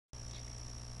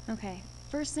Okay,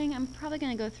 first thing I'm probably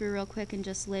going to go through real quick and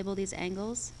just label these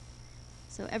angles.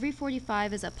 So every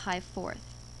 45 is a pi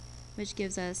fourth, which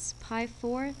gives us pi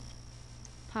fourth,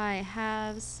 pi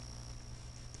halves,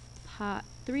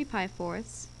 3 pi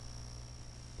fourths,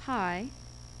 pi,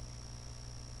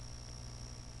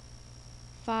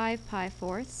 5 pi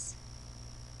fourths,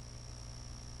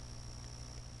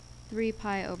 3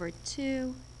 pi over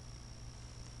 2,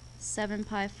 7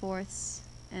 pi fourths,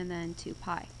 and then 2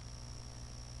 pi.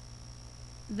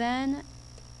 Then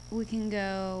we can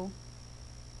go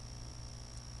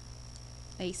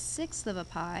a sixth of a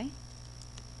pi,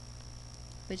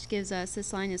 which gives us,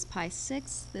 this line is pi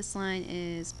sixths, this line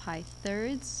is pi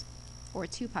thirds, or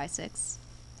 2 pi sixths.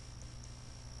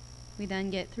 We then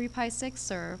get 3 pi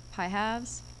sixths, or pi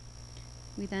halves.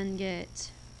 We then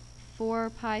get 4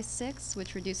 pi sixths,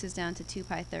 which reduces down to 2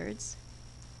 pi thirds.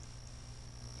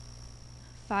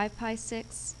 5 pi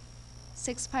sixths,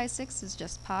 6 pi sixths is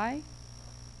just pi.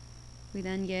 We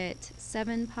then get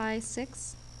 7 pi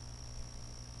sixths.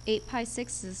 8 pi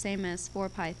sixths is the same as 4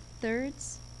 pi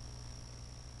thirds.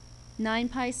 9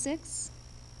 pi sixths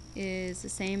is the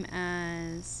same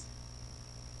as,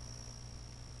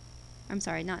 I'm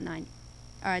sorry, not 9.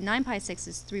 9 pi sixths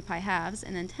is 3 pi halves,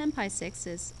 and then 10 pi sixths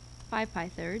is 5 pi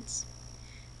thirds.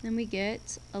 Then we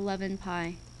get 11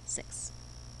 pi sixths.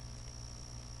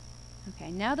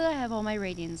 Okay, now that I have all my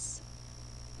radians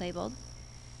labeled,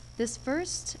 this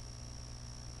first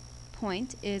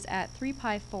point is at 3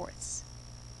 pi fourths.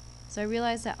 So I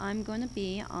realize that I'm going to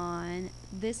be on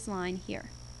this line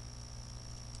here.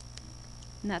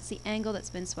 And that's the angle that's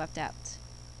been swept out.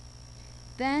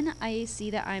 Then I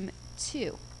see that I'm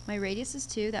 2. My radius is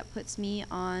 2. That puts me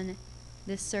on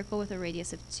this circle with a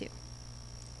radius of 2.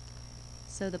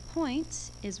 So the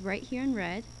point is right here in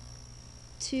red,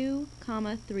 2,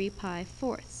 3 pi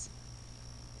fourths.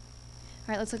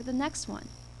 Alright, let's look at the next one.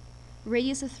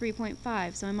 Radius of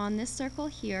 3.5. So I'm on this circle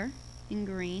here in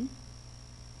green,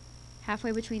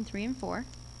 halfway between 3 and 4.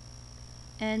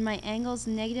 And my angle is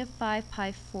negative 5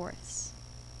 pi fourths.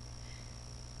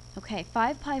 Okay,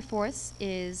 5 pi fourths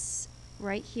is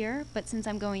right here, but since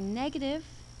I'm going negative,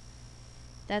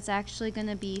 that's actually going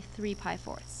to be 3 pi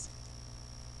fourths.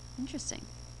 Interesting.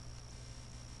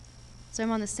 So I'm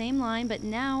on the same line, but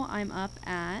now I'm up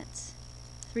at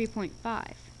 3.5.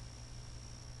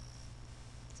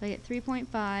 So I get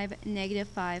 3.5 negative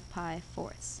 5 pi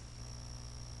fourths.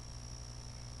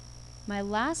 My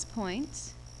last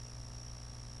point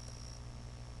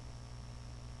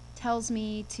tells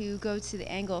me to go to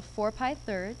the angle of 4 pi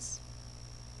thirds,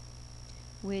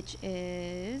 which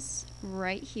is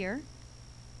right here.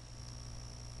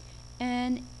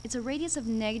 And it's a radius of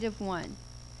negative 1.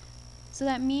 So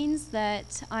that means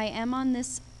that I am on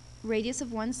this radius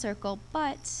of one circle,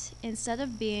 but instead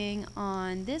of being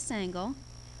on this angle,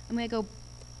 I'm going to go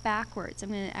backwards. I'm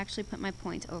going to actually put my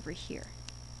point over here.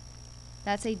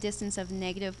 That's a distance of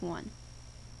negative 1.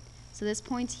 So this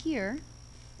point here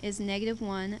is negative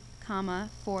 1,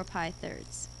 4 pi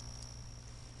thirds.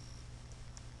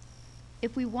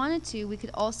 If we wanted to, we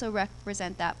could also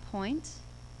represent that point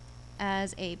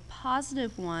as a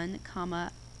positive 1,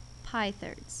 pi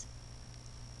thirds.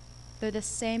 They're the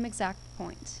same exact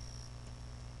point.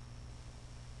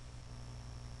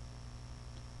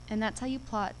 And that's how you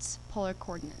plot polar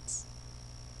coordinates.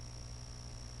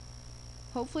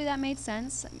 Hopefully that made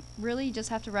sense. Really, you just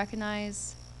have to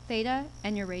recognize theta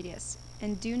and your radius.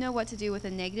 And do know what to do with a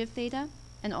negative theta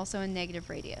and also a negative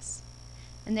radius.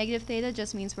 A negative theta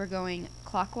just means we're going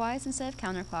clockwise instead of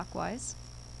counterclockwise.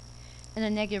 And a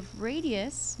negative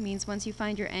radius means once you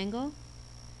find your angle,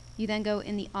 you then go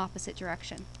in the opposite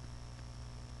direction.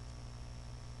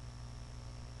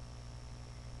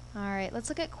 Alright, let's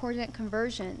look at coordinate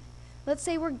conversion. Let's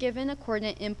say we're given a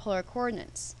coordinate in polar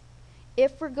coordinates.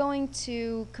 If we're going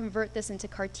to convert this into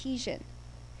Cartesian,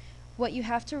 what you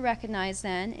have to recognize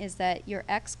then is that your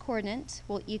x-coordinate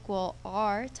will equal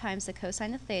r times the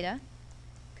cosine of theta,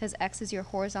 because x is your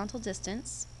horizontal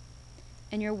distance,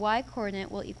 and your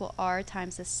y-coordinate will equal r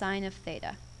times the sine of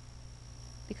theta,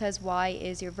 because y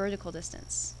is your vertical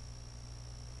distance.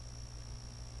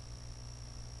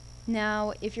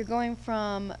 Now, if you're going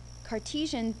from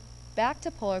Cartesian back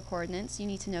to polar coordinates, you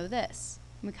need to know this.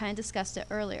 We kind of discussed it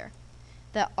earlier.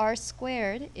 That r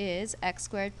squared is x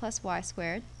squared plus y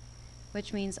squared,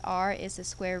 which means r is the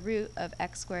square root of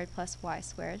x squared plus y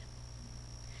squared.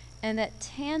 And that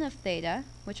tan of theta,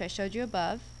 which I showed you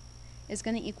above, is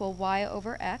going to equal y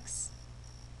over x.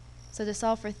 So to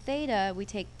solve for theta, we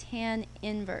take tan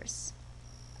inverse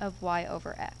of y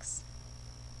over x.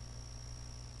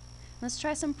 Let's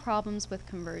try some problems with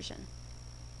conversion.